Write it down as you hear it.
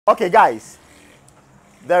Okay, guys,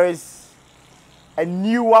 there is a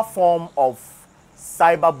newer form of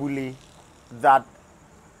cyberbully that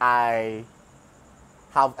I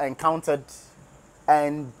have encountered,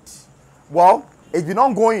 and well, it's been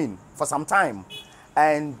ongoing for some time,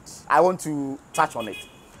 and I want to touch on it.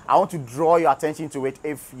 I want to draw your attention to it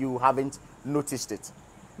if you haven't noticed it,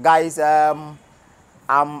 guys. I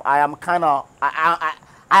am kind of I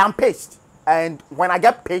am pissed, and when I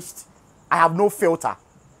get pissed, I have no filter.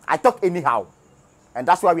 I talk anyhow, and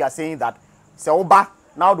that's why we are saying that. So,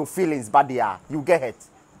 now the feelings, but they are you get hurt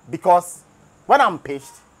because when I'm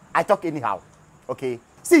pissed, I talk anyhow. Okay,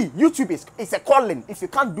 see, YouTube is a calling. If you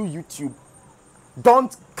can't do YouTube,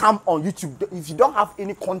 don't come on YouTube. If you don't have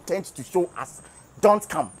any content to show us, don't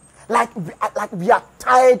come. Like we are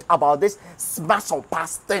tired about this smash or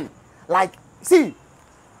pass thing. Like, see,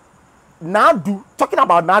 Naadu, talking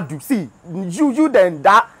about Naadu, see, you then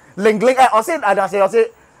that link, I say,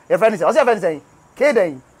 your friend is saying, K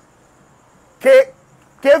then,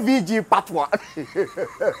 KVG Patwa.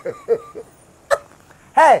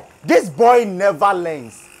 Hey, this boy never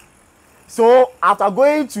learns. So after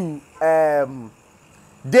going to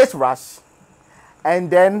Date Rush, and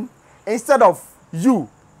then instead of you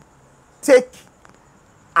take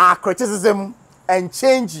our criticism and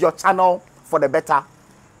change your channel for the better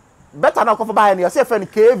now come for by and your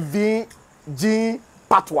friend KVG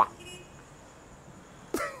Patwa.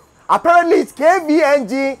 Apparently it's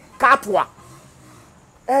KVNG Katwa.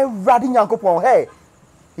 Everybody nyankopon, hey.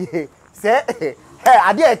 Say, hey,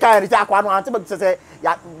 I did a kind of aqua, say,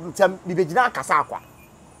 ya, kasa aqua.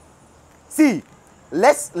 See,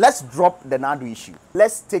 let's drop the Naadu issue.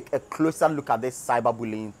 Let's take a closer look at this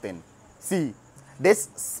cyberbullying thing. See, this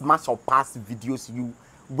smash or pass videos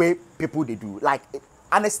where people they do. Like,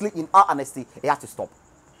 honestly, in all honesty, it has to stop.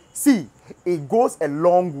 See, it goes a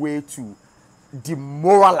long way to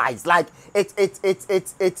demoralize. Like, it's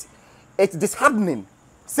disheartening.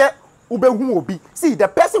 Say, see, the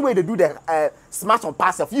person where they do the smash or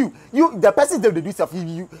pass of you the person they do stuff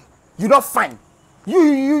you don't find.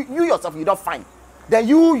 You yourself you don't find. Then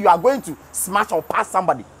you are going to smash or pass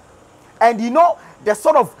somebody. And you know the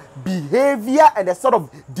sort of behavior and the sort of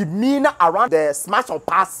demeanor around the smash or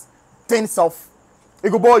pass things of it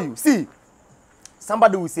go bore you. See,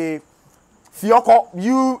 somebody will say, Fioko,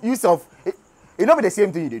 you yourself, it not be the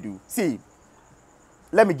same thing they do. See,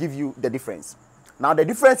 let me give you the difference. Now the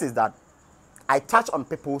difference is that I touch on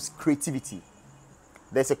people's creativity.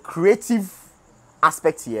 There's a creative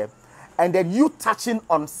aspect here, and then you touching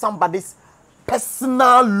on somebody's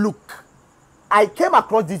personal look. I came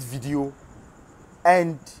across this video,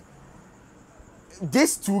 and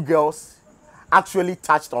these two girls actually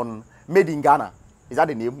touched on Made in Ghana. Is that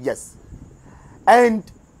the name? Yes. And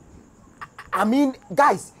I mean,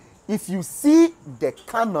 guys, if you see the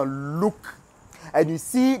kind of look and you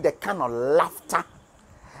see the kind of laughter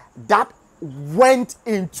that went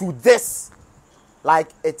into this,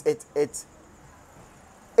 like it's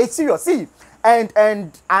serious. See, and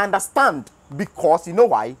I understand, because you know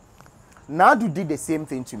why? Naadu did the same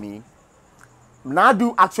thing to me.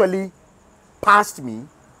 Naadu actually passed me,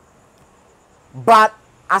 but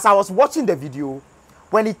as I was watching the video,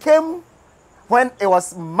 when it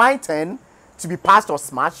was my turn to be passed or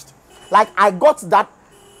smashed, like I got that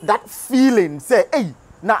feeling, say, hey,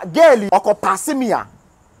 na girlie oko pasimia.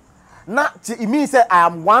 Na it means say I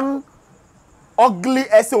am one ugly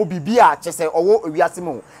SOBBia chese owo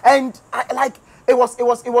wiasimo. And it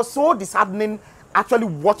was so disheartening actually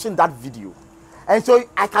watching that video. And so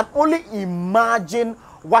I can only imagine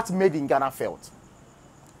what Made in Ghana felt.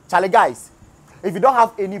 Charlie, guys, if you don't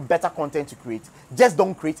have any better content to create, just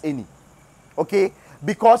don't create any. Okay?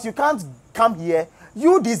 Because you can't come here,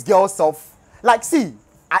 these girls self, like, see,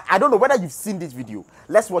 I don't know whether you've seen this video.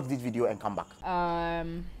 Let's watch this video and come back.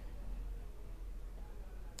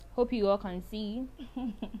 Hope you all can see.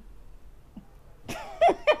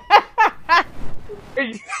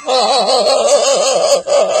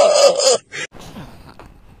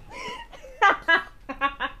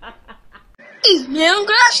 Meu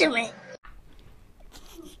gosto, man.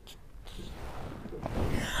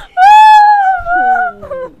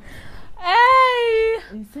 Hey!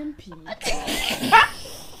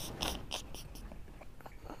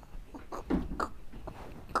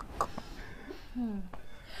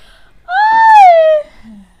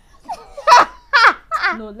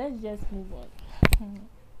 No, let's just move on.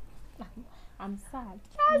 I'm sad.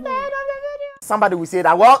 That's the end of the video. Somebody will say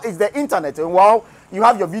that, well, it's the internet, and well, you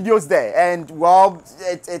have your videos there, and well,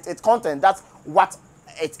 it's content. That's what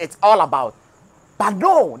it's all about. But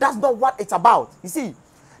no, that's not what it's about. You see,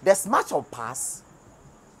 the smash or pass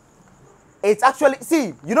It's actually,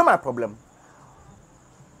 see, you know my problem.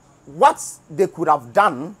 What they could have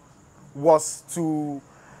done was to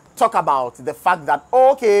talk about the fact that,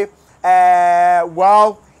 okay,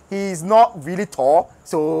 well, he's not really tall,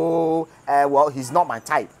 so, well, he's not my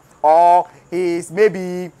type. Or he's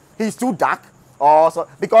too dark. Or so,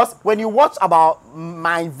 because when you watch about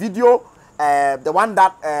my video, the one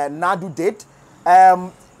that Naadu did,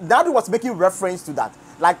 Naadu was making reference to that.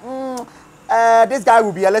 Like, this guy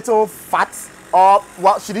will be a little fat, or,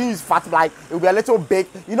 well, she didn't use fat, like, it will be a little big,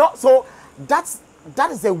 you know. So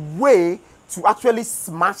that is a way to actually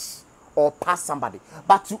smash or pass somebody,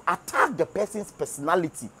 but to attack the person's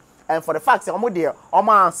personality. And for the fact that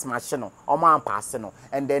Oman smashing, Oman passing,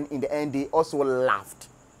 and then in the end they also laughed.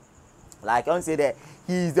 Like I want to say that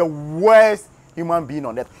he's the worst human being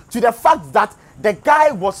on earth. To the fact that the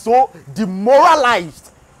guy was so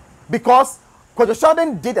demoralized because Kojo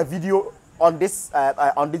Sheldon did a video on this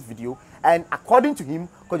video, and according to him,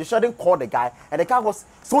 Kojo Sheldon called the guy, and the guy was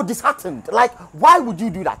so disheartened. Like, why would you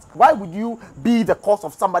do that? Why would you be the cause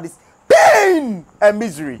of somebody's pain and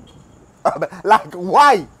misery? Like,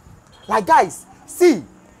 why? Like, guys, see,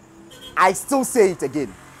 I still say it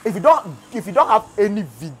again. If you don't have any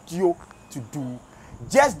video to do,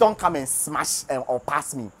 just don't come and smash or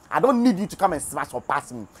pass me. I don't need you to come and smash or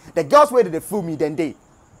pass me. The girls where they fool me, then they.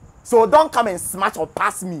 So don't come and smash or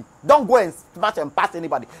pass me. Don't go and smash and pass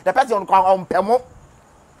anybody. The person on Pemo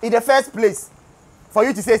in the first place for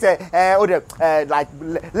you to say like,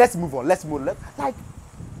 let's move on. Like,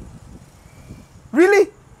 really?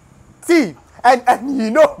 See, and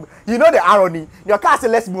you know the irony. Your car say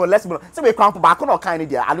let's move on. So we come back on kind of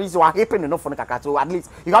there. At least you are happy enough for the kaka. So at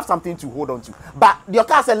least you have something to hold on to. But your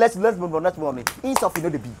car say let's move on. Instead of you know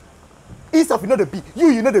the B. Instead of you know the B.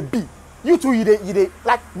 You know the B. You two you they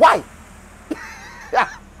like why?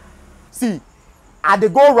 See, at the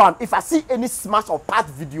go round, if I see any smash or pass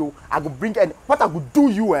video, I go bring and what I could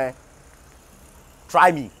do you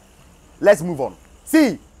try me. Let's move on.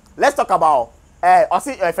 See, let's talk about I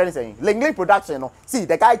see friend saying Ling production. No? See,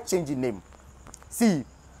 the guy changing name. See,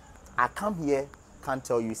 I come here, can't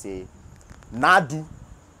tell you say Naadu,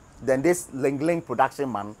 then this Ling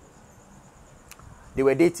production man, they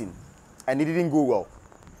were dating and it didn't go well.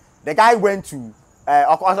 The guy went to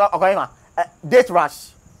date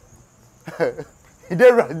rush.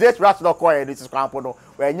 Date rush no call this is crampo no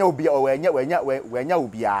when you be or when you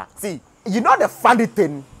be. See, you know the funny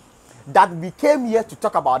thing that we came here to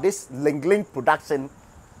talk about this Ling production.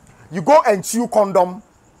 You go and chew condom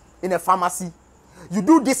in a pharmacy. You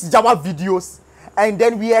do these Java videos, and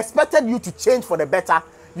then we expected you to change for the better.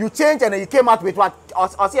 You change and then you came out with what? Or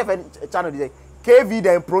CFN channel today. KV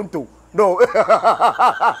then pronto. No.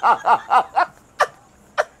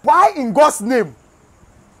 Why in God's name?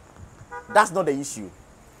 That's not the issue.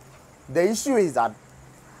 The issue is that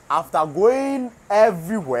after going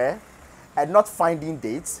everywhere and not finding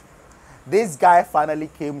dates, this guy finally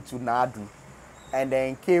came to Naadu and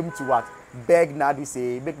then came to what? Beg Naadu,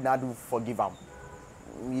 say, make Naadu forgive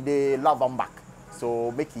him. They love him back.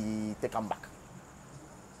 So make he take him back.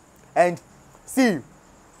 And see,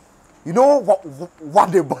 you know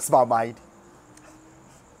what they bust my mind?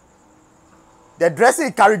 The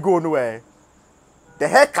dressing carry go nowhere. The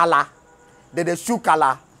hair color, the shoe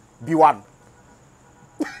color be one.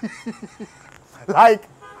 like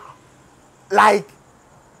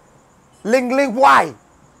Ling, why?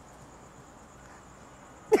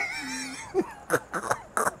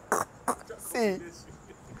 See,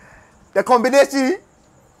 the combination,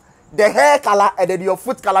 the hair color and then your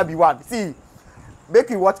foot color be one. See, make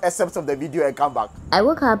you watch excerpts of the video and come back. I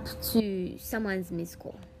woke up to someone's missed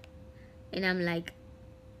call, and I'm like,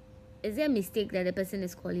 is there a mistake that the person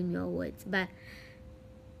is calling me or what? But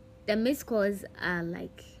the missed calls are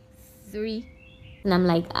like 3, and I'm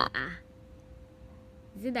like,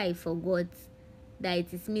 is it that I forgot that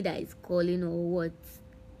it is me that is calling or what?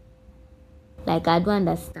 Like, I don't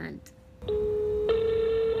understand.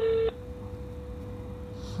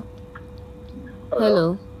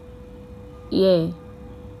 Hello. Yeah.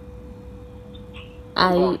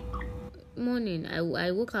 Morning.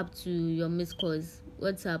 I woke up to your missed calls.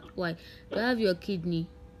 What's up? Why? Do I have your kidney?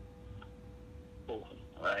 Oh,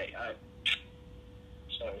 sorry.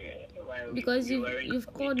 Because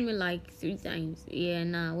you've called me like 3 times. Yeah,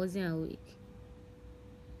 nah, I wasn't awake.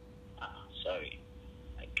 Sorry.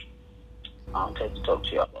 I wanted to talk to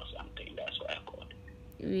you about something. That's why I called.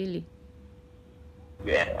 Really?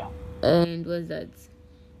 Yeah. And what's that?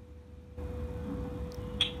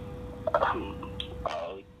 I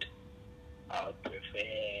would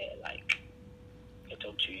prefer like I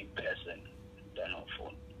talk to you in person than on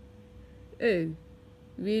phone. Oh,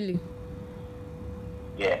 really?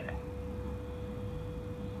 Yeah.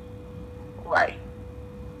 Why?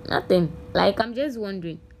 Nothing. Like, I'm just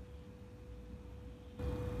wondering.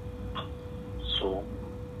 So,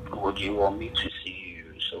 would you want me to see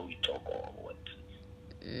you so we talk or what?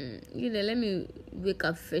 You know, let me wake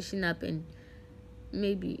up, freshen up, and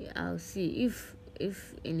maybe I'll see if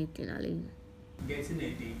anything I'll let you know. Getting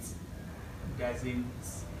a date doesn't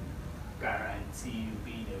guarantee you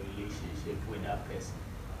being in a relationship with that person.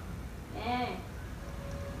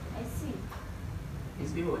 I see.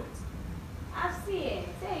 Is it what? I see it.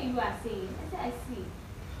 Say you are saying. I say I see.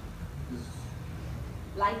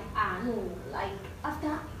 Like, no, like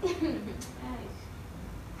after.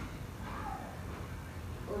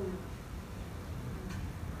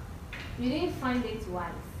 You didn't find it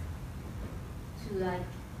wise to like.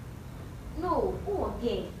 No,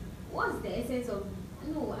 okay. What's the essence of?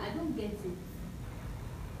 No, I don't get it.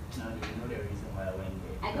 No, you know the reason why I went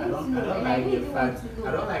there. I don't know, and I really want to know.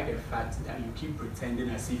 I don't like the fact that you keep pretending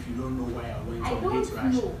as if you don't know why I went I on don't date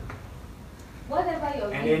rash. know. Whatever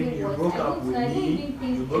your And then reason you was, broke I up don't with know. I don't me. even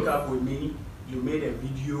think You broke it's- up with me. You made a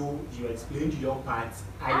video. You explained your part.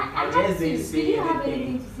 I I just didn't did say you have anything.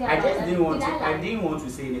 anything to say I about just that? didn't want Did to. I I lie? didn't want to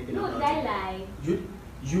say anything No, about did I it. lie?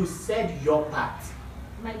 You said your part.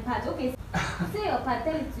 My part. Okay. Say your part.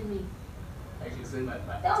 Tell it to me. I should say my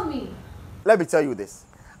part. Tell me. Let me tell you this.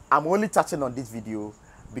 I'm only touching on this video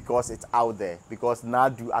because it's out there, because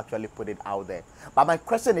Naadu actually put it out there. But my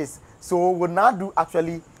question is, so will Naadu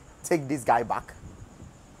actually take this guy back?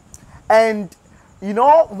 And you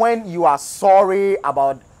know, when you are sorry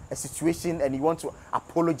about a situation and you want to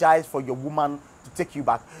apologize for your woman to take you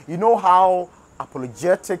back, you know how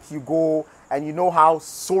apologetic you go and you know how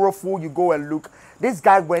sorrowful you go and look. This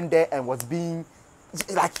guy went there and was being,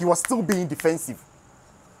 like, he was still being defensive.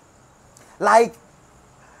 Like,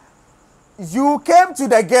 you came to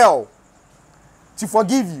the girl to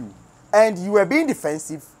forgive you and you were being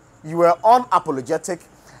defensive, you were unapologetic,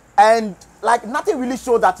 and like nothing really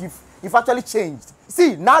showed that you've actually changed.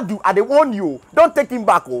 See, Naadu, I dey warn you, don't take him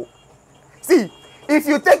back. Oh, see, if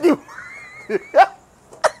you take him,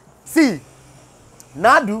 see,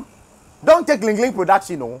 Naadu, don't take Ling Ling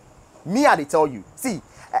production. Oh, me I dey tell you. See,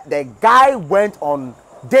 the guy went on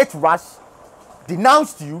date rush,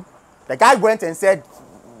 denounced you. The guy went and said,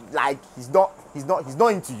 like, he's not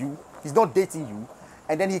into you, he's not dating you,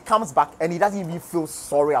 and then he comes back and he doesn't even feel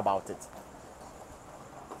sorry about it.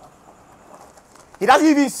 He doesn't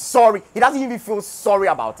even feel sorry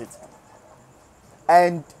about it.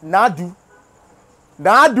 And Naadu,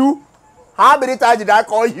 how many times did I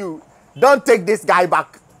call you? Don't take this guy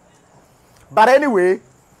back. But anyway,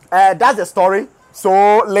 that's the story.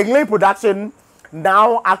 So Ling Ling production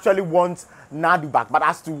now actually wants Naadu back. But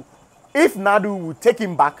as to if Naadu will take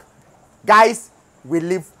him back, guys, we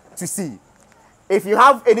live to see. If you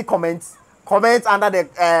have any comments under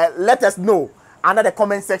the let us know under the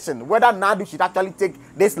comment section whether Naadu should actually take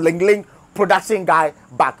this Ling Ling production guy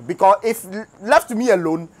back. Because if left to me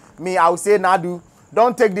alone, I will say, Naadu,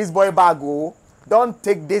 don't take this boy back. Oh, don't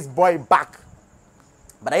take this boy back.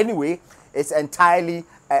 But anyway, it's entirely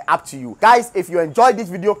up to you. Guys, if you enjoyed this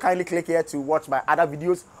video, kindly click here to watch my other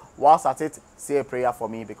videos. Whilst at it, say a prayer for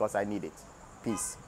me because I need it. Peace.